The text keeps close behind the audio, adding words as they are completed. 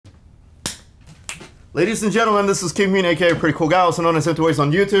Ladies and gentlemen, this is King Mean, aka Pretty Cool Guy, also known as Intuition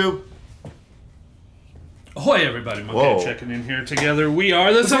on YouTube. Ahoy, everybody! Monkey checking in here together. We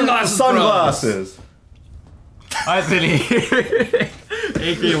are the Sunglasses Bros. Anthony.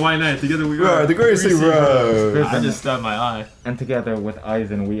 aka White Knight. Together we are the Greasy Bros. I just stabbed my eye. And together with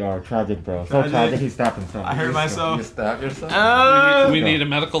Eisen, we are Tragic Bros. So tragic, he stabbed himself. I hurt myself. You stabbed yourself? We need a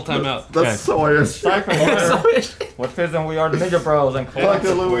medical timeout. That's so weird. With Fizzin, we are the Ninja Bros. And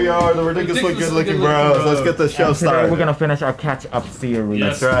collectively, we are the ridiculously good-looking bros. Let's get the show started. We're gonna finish our catch-up series.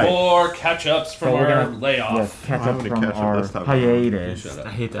 Yes, that's right. More catch-ups from our layoff. Yes, catch-up from our hiatus.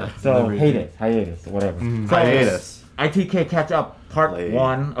 I hate that. So, hiatus, whatever. So, Hiatus. ITK catch-up part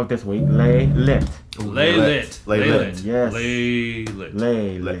 1 of this week. Lay lit. Yes. Lay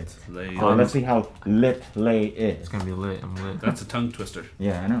lit. Let's see how lit lay is. It's gonna be lit. I'm lit. That's a tongue twister.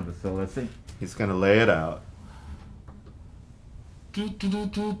 Yeah, I know. So let's see. He's gonna lay it out. Yeah,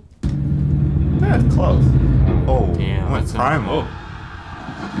 it's close. Oh, damn, went primal.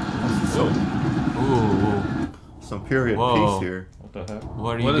 Ooh. Some period Whoa. piece here. What the heck?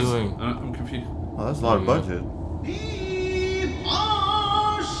 What are you doing? I'm confused. Oh, that's a lot of budget.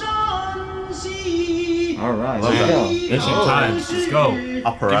 Alright, Love let's that. go. Ancient times. Let's go. Give me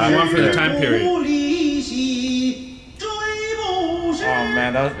one for the time period. Oh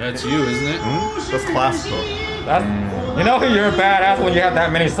man, That's you, isn't it? That's classical. you know you're a badass when you have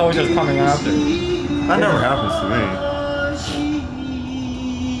that many soldiers coming after. That never happens to me.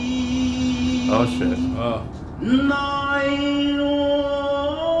 Oh shit. Oh.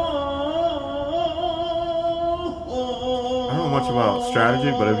 I don't know much about strategy,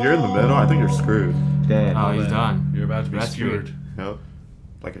 but if you're in the middle, I think you're screwed. Dead. Oh, he's done. You're about to be That's skewered. Yep.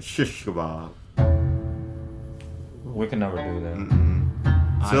 Like a shish kebab. We can never do that.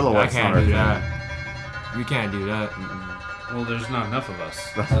 I Silhouette's can't not our do thing. that. You can't do that. Well, there's not enough of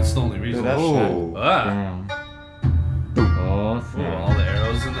us. That's the only reason. Dude, that's Oh. Ah. Damn. Oh, Ooh, snap. all the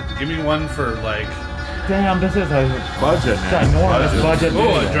arrows in it. Give me one for like. Damn, this is a Budget, man. ginormous budget.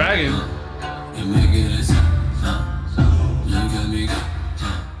 Oh, a video. dragon.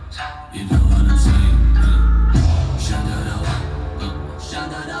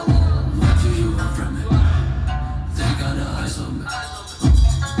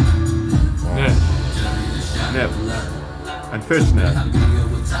 Nip. And fishnet.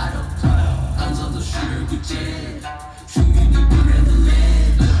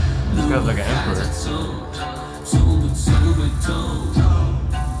 This guy's like an emperor.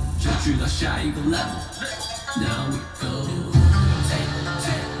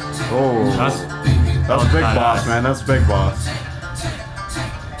 Oh. That's big boss, man. That's big boss.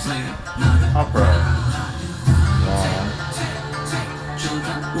 Opera.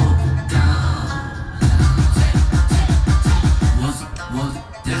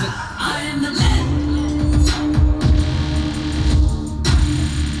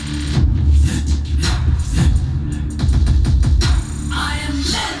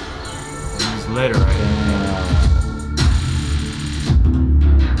 He's lit right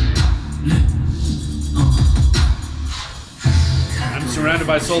I'm surrounded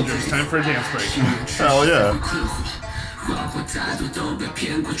by soldiers. Time for a dance break. Hell yeah.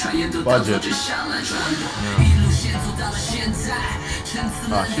 Budget.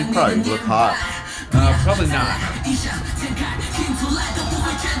 She probably look hot. Probably not.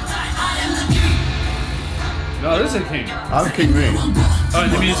 No, this is a king. I'm King Me. Oh,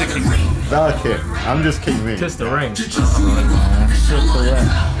 and the music king. Not a king. I'm just King Me. Kiss the ring.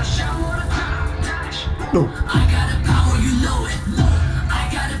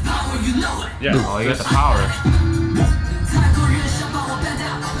 Yeah. Oh, you got the power.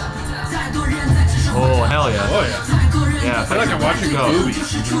 Oh, hell yeah. Oh, yeah. Yeah, I feel like I'm watching a movie.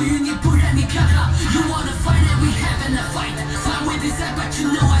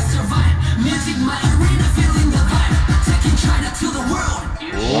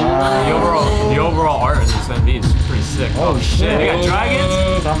 The overall art in this MV is pretty sick. Oh shit, they got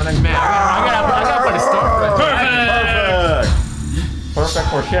dragons? Man, I gotta put a star for it. Perfect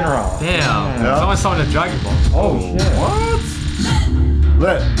for Shinra. Damn. Yeah. Someone saw the Dragon Ball. Oh shit. What?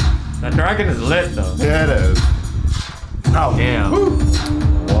 Lit. That dragon is lit though. Yeah, it is. Ow. Damn.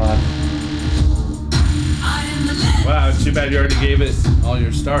 What? Wow, it's too bad you already gave it all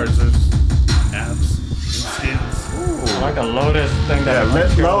your stars. There's abs and skins. Like a lotus thing that. Yeah,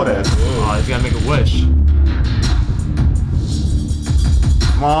 lit lotus. Oh, he's gotta make a wish.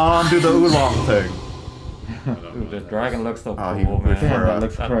 Come on, do the oolong thing. Dude, this dragon looks so Oh, he cool, man. wished for, That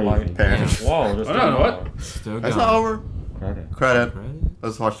looks crazy. pants. Whoa, this Oh, no, what? Still That's going. not over. Credit. Credit.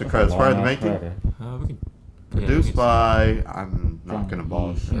 Let's watch the credits. Probably the making. Credit. We can Produced by, I'm not gonna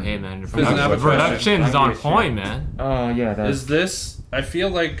boss. Hey man, the Doesn't have a production is on point, man. Yeah. Is this? I feel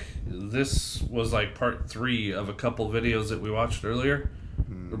like this was like part 3 of a couple videos that we watched earlier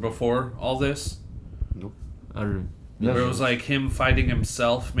or before all this. Nope. Where it was like him fighting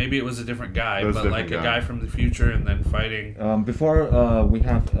himself. Maybe it was a different guy, but different like a guy. guy from the future and then fighting. Before we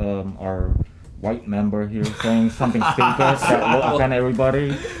have our white member here saying something stupid that will offend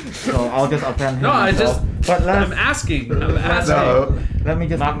everybody, so I'll just offend him. No, myself. I'm asking. I'm asking. No. Let me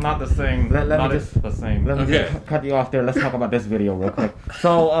just Not the same. Let me not just- the same. Let me Okay. just cut you off there. Let's talk about this video real quick.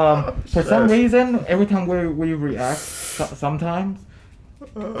 So, for some reason, every time we react, sometimes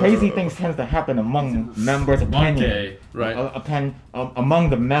crazy things tends to happen among members' opinion. Okay, right.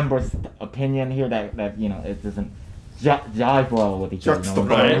 Among the members' opinion here that you know it doesn't jive well with each other. You know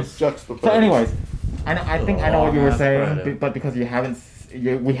what I'm saying? Juxtapose. So, anyways, I think I know what you were that's saying, right. but because you haven't.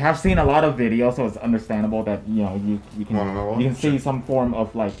 We have seen a lot of videos, so it's understandable that you know you Wanna know can what? see some form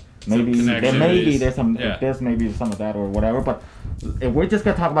of like maybe connectivities. there's some Yeah. this maybe some of that or whatever. But if we're just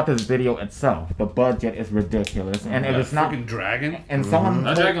gonna talk about this video itself, the budget is ridiculous, and if That it's not, freaking dragon. and someone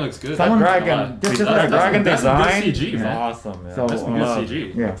That dragon looks good. Someone- that dragon- dragon, just that dragon design design CG, is man. Awesome, man. So, That's some good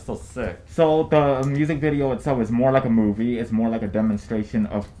CG. yeah. Looks so sick. So the music video itself is more like a movie. It's more like a demonstration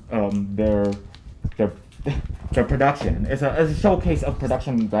of their production. It's a showcase of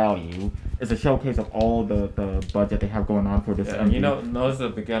production value. It's a showcase of all the budget they have going on for this. Yeah, and you notice the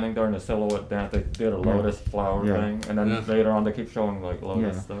beginning during the silhouette dance, they did a lotus flower Yeah. thing, and then Yeah. later on they keep showing like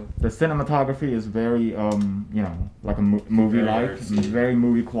lotus Yeah. stuff. The cinematography is very you know, like a movie-like, Very very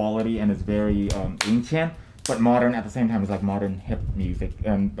movie quality, and it's very ancient but modern at the same time. It's like modern hip music,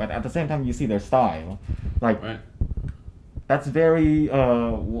 but at the same time you see their style, like. Right. That's very,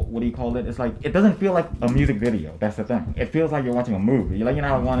 what do you call it? It's like, it doesn't feel like a music video. That's the thing. It feels like you're watching a movie. You're like, you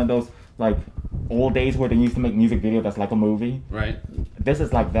know, one of those, like, old days where they used to make music video that's like a movie. Right. This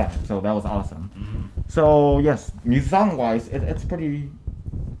is like that. So that was awesome. So, yes, song-wise, it's pretty,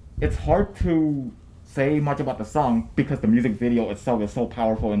 it's hard to say much about the song because the music video itself is so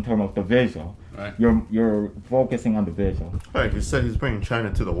powerful in terms of the visual. Right. You're focusing on the visual. Right, he said he's bringing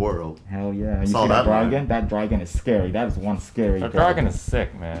China to the world. Hell yeah. And you Saw see that that one. dragon? That dragon is scary. That is one scary The dragon is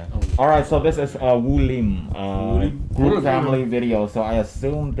sick, man. Alright, so this is Woollim, group Woollim. family video. So I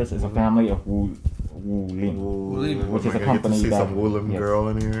assume this is a family of Woollim. Which is a company get to see that- some Woollim yes. girl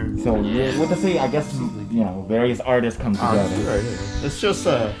in here. So we'll just see, I guess, you know, various artists come together. Right, yeah. It's just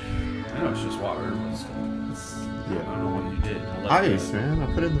I know it's just water, but still. I yeah. don't know what you did. I left Ice, man. I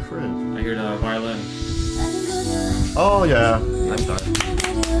put it in the fridge. I hear the violin. Oh yeah. Nice start.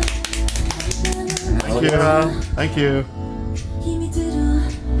 Thank you. Thank you.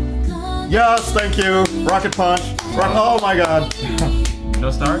 Yes, thank you. Rocket punch. Oh my god.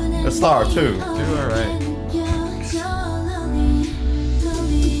 No star? A star too. Alright.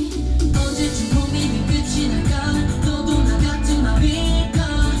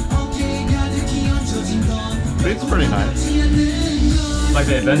 It's pretty nice. Like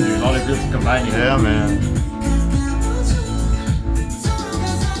the Avengers, all the groups combining. Yeah, man.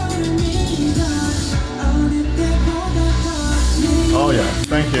 Oh yeah.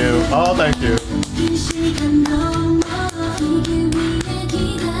 Thank you. Oh, thank you.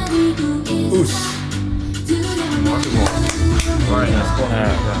 Oos. Alright, that's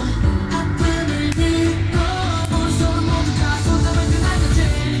cool.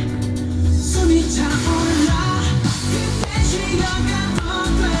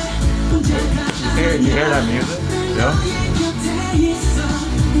 You hear that music? Yeah.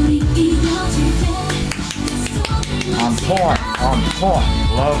 On point.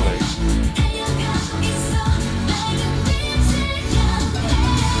 Lovely.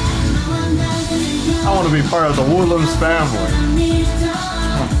 I want to be part of the Woollim's family.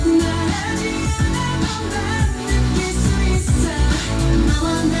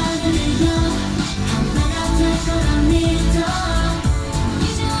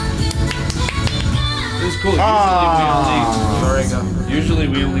 This is cool. Usually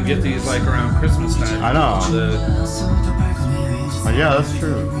we only get these like around Christmas time. I know. The, Oh, yeah, that's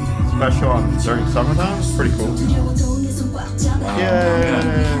true. Special on during summertime. It's pretty cool. Yeah.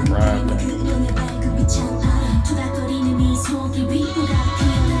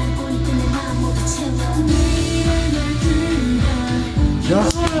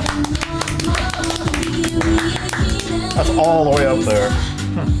 That's all the way up there.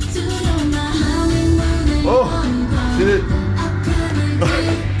 Oh, shit.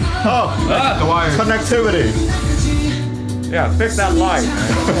 Oh, The wires. connectivity. Yeah, fix that light,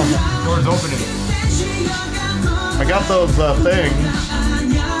 man. Doors opening. I got those things.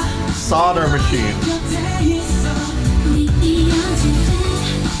 Solder machine.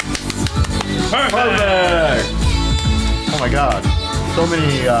 Perfect! Oh my god. So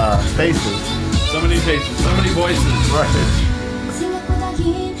many faces. So many faces, so many voices. Right.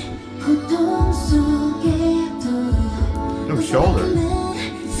 No shoulder.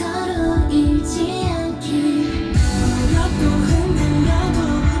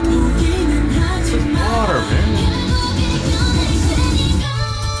 Water, man.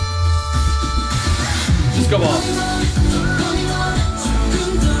 Just go off.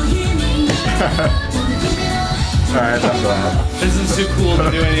 Alright, that's bad. This is too cool to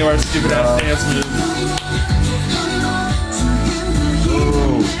do any of our stupid ass dance moves.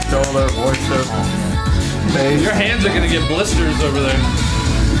 Ooh, shoulder, voices. Face. Your hands are gonna get blisters over there.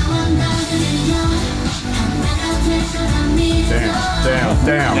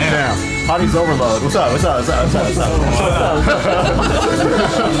 Damn. Hotties overload. What's up?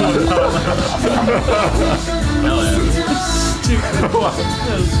 Hell yeah.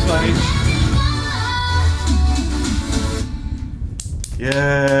 That was funny.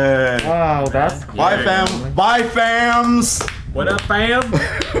 Yeah. Wow, that's cool. Bye, fam. Bye, fams. What up, fam?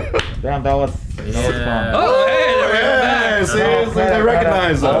 Damn, that was fun. Oh, hey, there we go. Yeah, see, they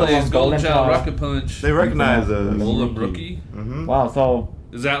recognize Oh, us. these Golden Golden Child Child. Rocket Punch. They recognize us. Woollim Wow, so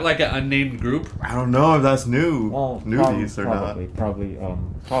Is that like an unnamed group? I don't know if that's new. well, Newbies or not. probably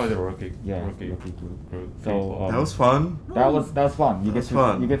Probably the rookie. yeah, Rookie rookie group. group. So That was fun. that was fun. You That's get to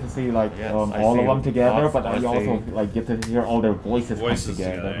fun. you get to see like Yes, I all see of them together, lots- but I you also see- like get to hear all their voices come Voices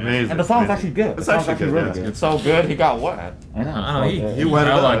together. together, yeah. Amazing. And the song's amazing. actually good. It's The song's actually good, really yeah. good. It's so good, he got wet. I know. I don't know, You wet it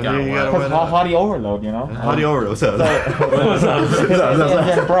I up. like that You one. gotta Because wet it up. hottie overload, you know. Hottie overload. What's up? It's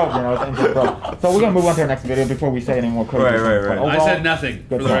engine broke, you know. It's engine broke. So we're gonna move on to the next video before we say any more crazy Right, things. right, But right. I overall, said nothing,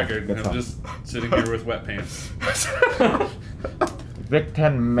 for good the song, record. good I'm song. just sitting here with wet pants.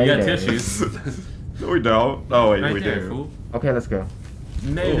 VICTON You Mayday. got tissues. No, we don't. Oh, wait, Right we there, do. fool. Okay, let's go.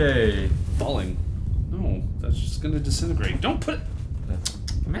 Mayday. Falling. No, that's just gonna disintegrate. Don't put it.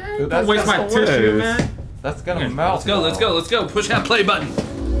 Man, Dude, don't waste my that's the tissue, ways. man. That's gonna Okay, melt. Let's go. Push that play button.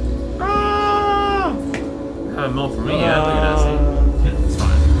 Haven't melt for me yet. Look at that. See? Yeah, it's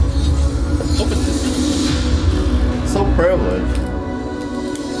fine. Open this. So privileged.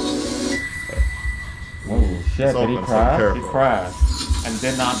 Oh shit! It's Did he open, so crash? careful. He crashed and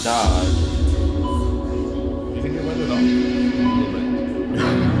did not die. You think it went at all? A little bit.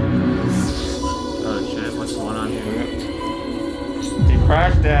 Oh shit, what's going on here? He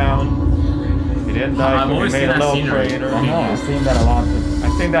crashed down. He didn't die. I've He always made seen a that little scenery. crater. I know. I've seen that a lot.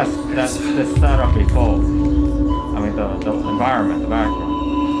 I think that's the setup he falls. I mean the environment, the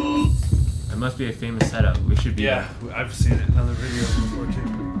background. It must be a famous setup. We should be. Yeah, I've seen it in other videos before too.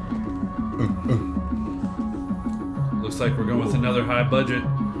 Looks like we're going with another high budget.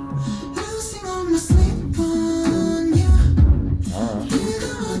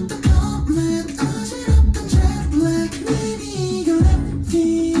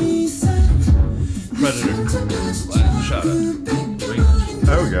 Predator. Lightning shot up.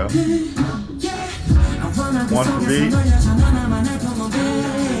 There we go. One for me.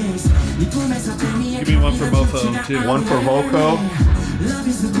 Give me one for Mofo too. One for Volco.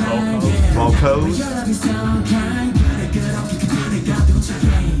 Volcos.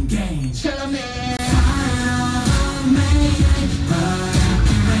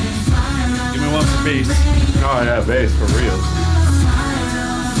 Give me one for bass. Oh yeah, bass for real.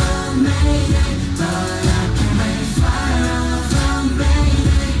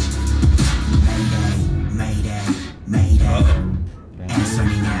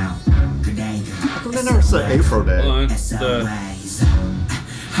 How come they never said April Day? Hold on. The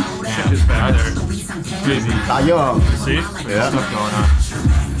shit is back there. Busy. Ah, young. See? Yeah. What's going on?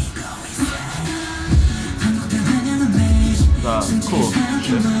 Cool.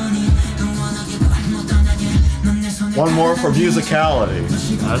 Shit. One more for musicality.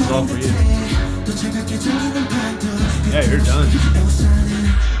 That's all for you. Yeah, you're done.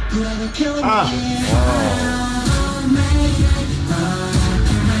 Ah.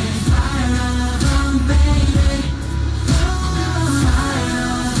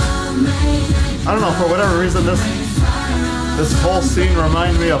 I don't know, for whatever reason, this whole scene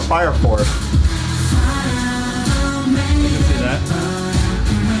reminds me of Fire Force. You can see that.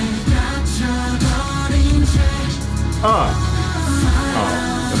 Oh,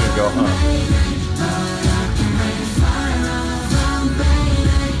 let me go,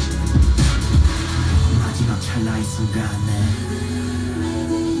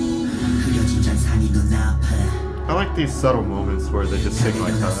 I like these subtle moments where they just sing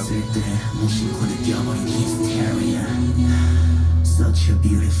like that. Such a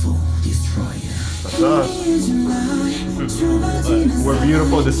beautiful destroyer. That's us. We're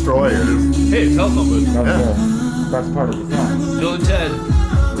beautiful destroyers. Hey, telephone booth. That's Yeah. good. That's part of the song. Bill and Ted. Yeah,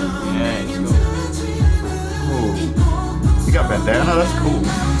 let's go. Ooh. You got bandana? That's cool.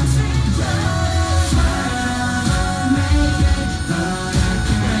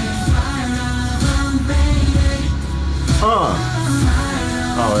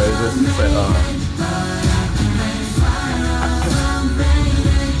 Oh, is this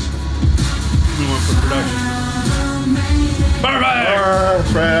We went for production.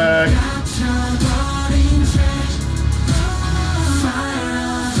 Perfect! perfect.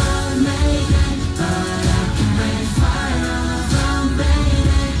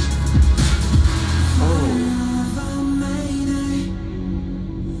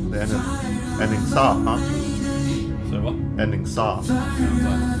 The ending soft, huh? So what? Ending soft.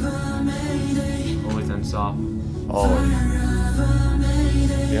 Always end soft. Always.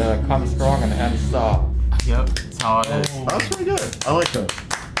 Yeah, come strong and end soft. Yep, that's how it is. That's pretty good. I like that.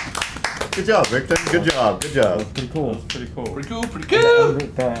 Good job, Victor. Good job. Good job. That's pretty cool. Pretty cool. Pretty cool, pretty cool. The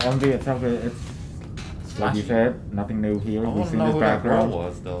MV itself, it's like you said, nothing new here. I We've want to seen know this who that girl background.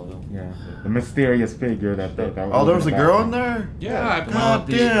 was, though. Yeah, the mysterious figure that. Oh, there was a girl in there? Yeah, I God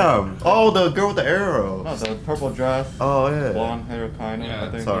damn. Oh, the girl with the arrow. No, the purple dress, Oh, yeah. blonde hair, kind of. Yeah, I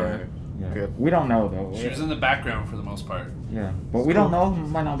think. Sorry. Yeah. Good. We don't know though. She was in the background for the most part. Yeah, but we don't know.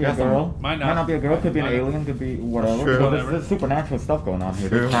 Might not be a Yes, girl. might not. be a girl. Could be an Might not. alien. Could be whatever. True. So there's supernatural stuff going on here.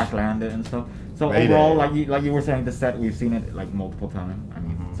 True. They crash landed and stuff. So Mayday. overall, like you were saying, the set we've seen it like multiple times. I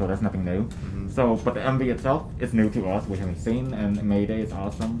mean, so that's nothing new. So, but the MV itself is new to us. We haven't seen, and Mayday is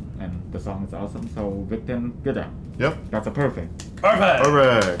awesome, and the song is awesome. So VICTON, good job. Yep. That's a perfect. Perfect!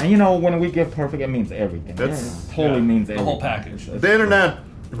 Alright. And you know, when we give perfect, it means everything. That's- It totally means the everything. whole package. The internet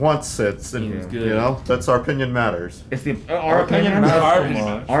wants it, and Yeah. you know, that's our opinion matters. It's the our opinion. matters Our so opinion.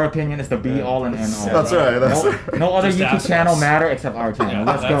 much. Our opinion is the be all and end all. That's right. That's No, right. no other Just YouTube ask channel us. matter except our channel. Yeah,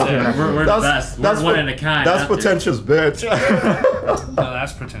 Let's go that's to the it. next one. We're the best. We're one in a kind. That's out there. pretentious, bitch. No,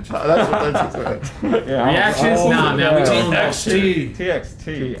 that's pretentious. That's pretentious, bitch. Yeah, Reactions? Nah, man, we told them. TXT.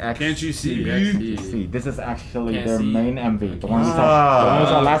 TXT. Can't you see? See, this is actually Can't their see. main MV. The one we Ah, saw, the one we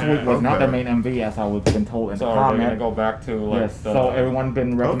saw last week was not okay. their main MV, as I was been told in the So we're gonna comment. go back to like Yes, the, so everyone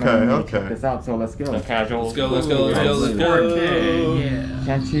been recommending me to check okay. this out. So let's go. the casual. Let's go, let's go, let's go, let's go. Yeah.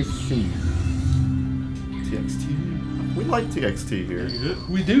 Can't you see? TXT. We like TXT here.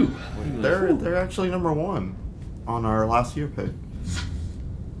 We do. They're actually #1 on our last year pick.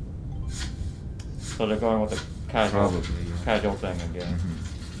 So they're going with the casual, Probably, yeah. casual thing again.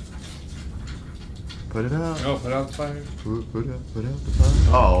 Put it out. Oh, put out the fire. Put out the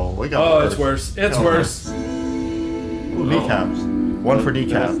fire. Oh, we got. Oh, it's worse. It's Oh. worse. Ooh, kneecaps. One for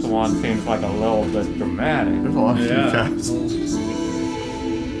kneecaps. This one seems like a little bit dramatic. There's a lot of Yeah. kneecaps.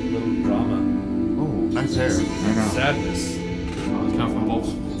 Little drama. Oh, nice hair. Sadness. Come from both.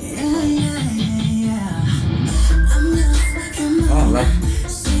 Oh,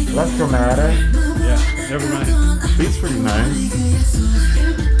 less dramatic. Yeah, never mind. Beat's pretty nice.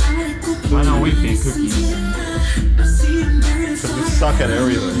 I know we feed cookies. Cause we suck at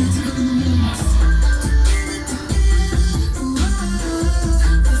everything.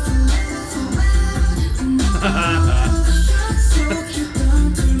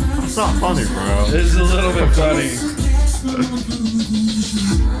 It's not funny, bro. It's a little bit funny.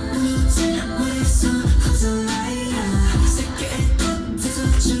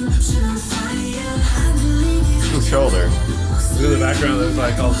 Ooh, shoulder. Look at the background. There's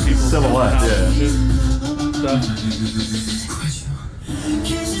like all the people. Silhouette, yeah. Stuff.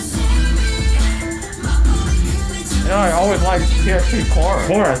 You know, I always like TXT chorus.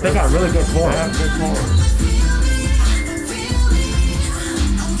 Chorus, they got really good They chorus. have good chorus.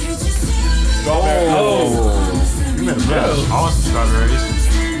 Oh. You made a mess. I want some strawberries.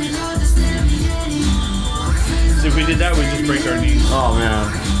 So if we did that, we'd just break our knees. Oh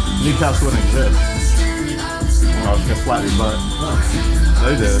man, kneecaps wouldn't exist. I was gonna slap your butt.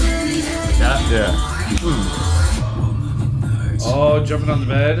 They did. Yeah. Oh, jumping on the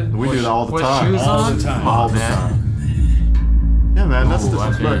bed. We do that all the Put time. shoes All on? the time. All the man. time. Yeah, man, that's Ooh, I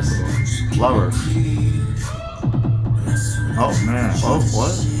disrespectful. Love her. Oh man. Oh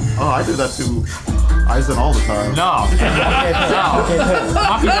what? Oh, I do that to Eisen all the time. No. No.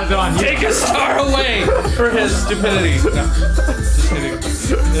 Maki does it on you. Take a star away for his stupidity. No, just kidding.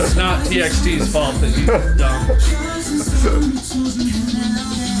 It's not TXT's fault that he's dumb.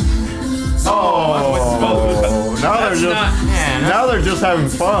 Oh, now they're That's just not. Man, now they're just having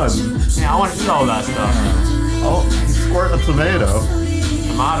fun. I want to eat all that stuff. Oh, he squirt a tomato.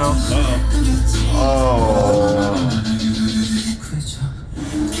 Tomato. Uh-oh. Oh.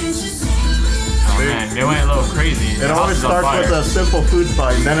 Oh man, they went a little crazy. It always starts with a simple food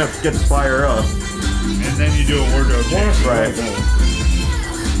fight, and then it gets fire up. And then you do a wardrobe change. Right.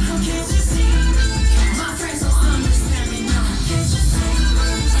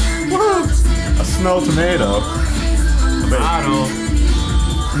 Woo! A snow tomato.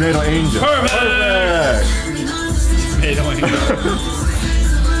 Tomato angel. Perfect! Tomato angel.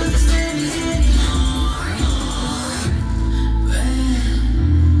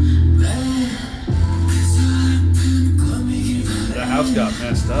 The house got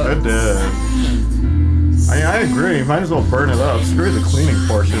messed up. It did. I agree. Might as well burn it up. Screw the cleaning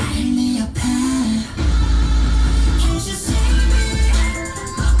portion.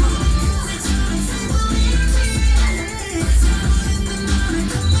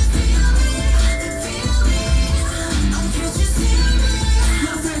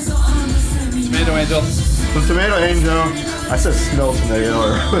 Tomato angel. The tomato angel. I said snow tomato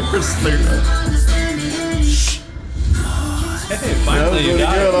earlier. Hey, finally you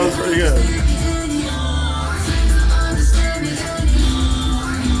got it. That was pretty good.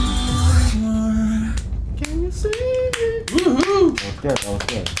 Can you see it? Woohoo! That was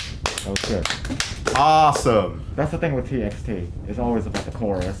good. That was good. Awesome. That's the thing with TXT. It's always about the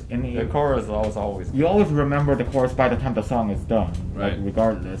chorus. And The chorus is always. you always remember the chorus by the time the song is done. Right. Like,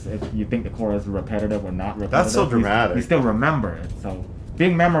 regardless if you think the chorus is repetitive or not repetitive. That's so dramatic. You still remember it. So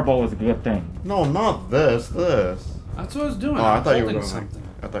being memorable is a good thing. No, not this. This. That's what I was doing. Oh, I I'm thought you were holding going. something.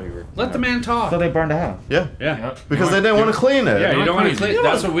 I thought you were. Let the man talk. So they burned the house. Yeah. Yeah. Because they didn't want to clean it. Yeah, you don't want to clean clean.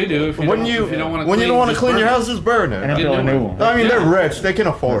 That's what we do. If you When don't, you if you don't want to when clean, you don't want to just clean burn your it. house, just burn And it. then Get build a new new one. one. I mean, Yeah. they're rich. They can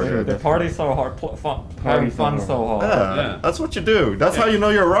afford Sure, it. that's- Party's so hard. Having fun so hard. Yeah, that's what you do. That's how you know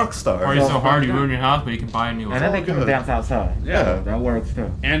you're a rock star. Party's so hard you ruin your house, but you can buy a new one. And then they can good. dance outside. Yeah. That works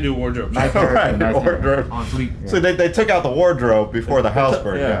too. And do wardrobe. Nice change. character, Right, nice wardrobe. On fleek. So they took out the wardrobe before the house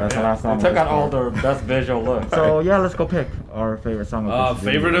burned Yeah, down. That's the last song. They took of out all this the best visual looks. So yeah, let's go pick our favorite song of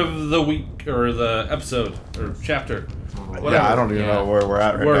this Favorite video. of the week or the episode or chapter. Whatever. Yeah, I don't even Yeah. know where we're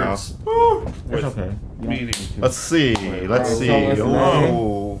at right Words. now. It's With okay. You don't meaning. need to. Let's see. Let's So see. it's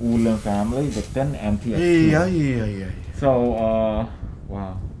Oh. Woollim family, VICTON, and TXT. Yeah. So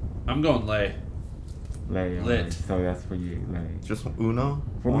wow, I'm going lay. Lay. Lit. alright. So that's for you, Lay. Just Uno?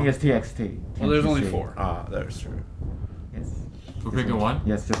 For me, it's TXT. Well, there's Can't only you see? 4. Ah, that's true. Yes. We're picking one?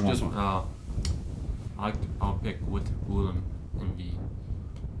 Yes, just one. Just one. I'll pick with Woollim in the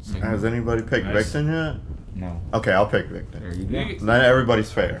second. Has anybody picked Nice. Victon yet? No. Okay, I'll pick There Victon. you go. You- Not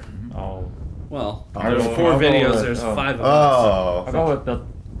everybody's fair. Oh. Well, I'll there's go- 4 I'll go videos. with- There's oh. 5 of us. Oh. I'll go with the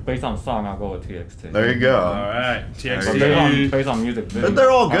based on song. I'll go with TXT. There you go. All right, But TXT. based on music video.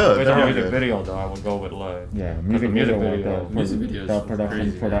 They're all good. Based They're on all music good. video, though, I would go with Lay. Yeah, But music the music video. video- music videos The was production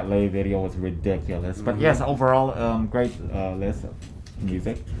crazy, for that Lay video was ridiculous. But yes, overall, great list of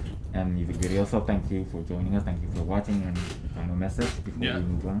music and music videos. So thank you for joining us. Thank you for watching. And final message before Yeah. we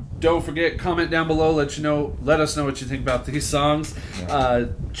move on. Don't forget, comment down below. Let us know what you think about these songs. Yeah.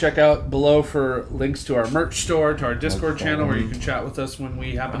 Check out below for links to our merch store, to our Discord store. channel, where you can chat with us when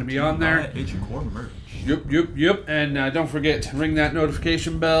we happen to be on there. AsiaKore merch. Yep. And don't forget to ring that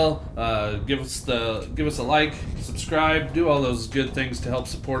notification bell. Give us a like, subscribe, do all those good things to help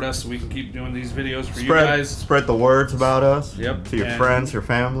support us, so we can keep doing these videos for you guys. Spread the words about us. Yep, To your and- friends, your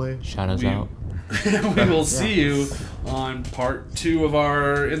family. Shout us We- out. We will see you on part 2 of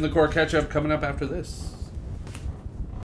our In the Core catch up coming up after this.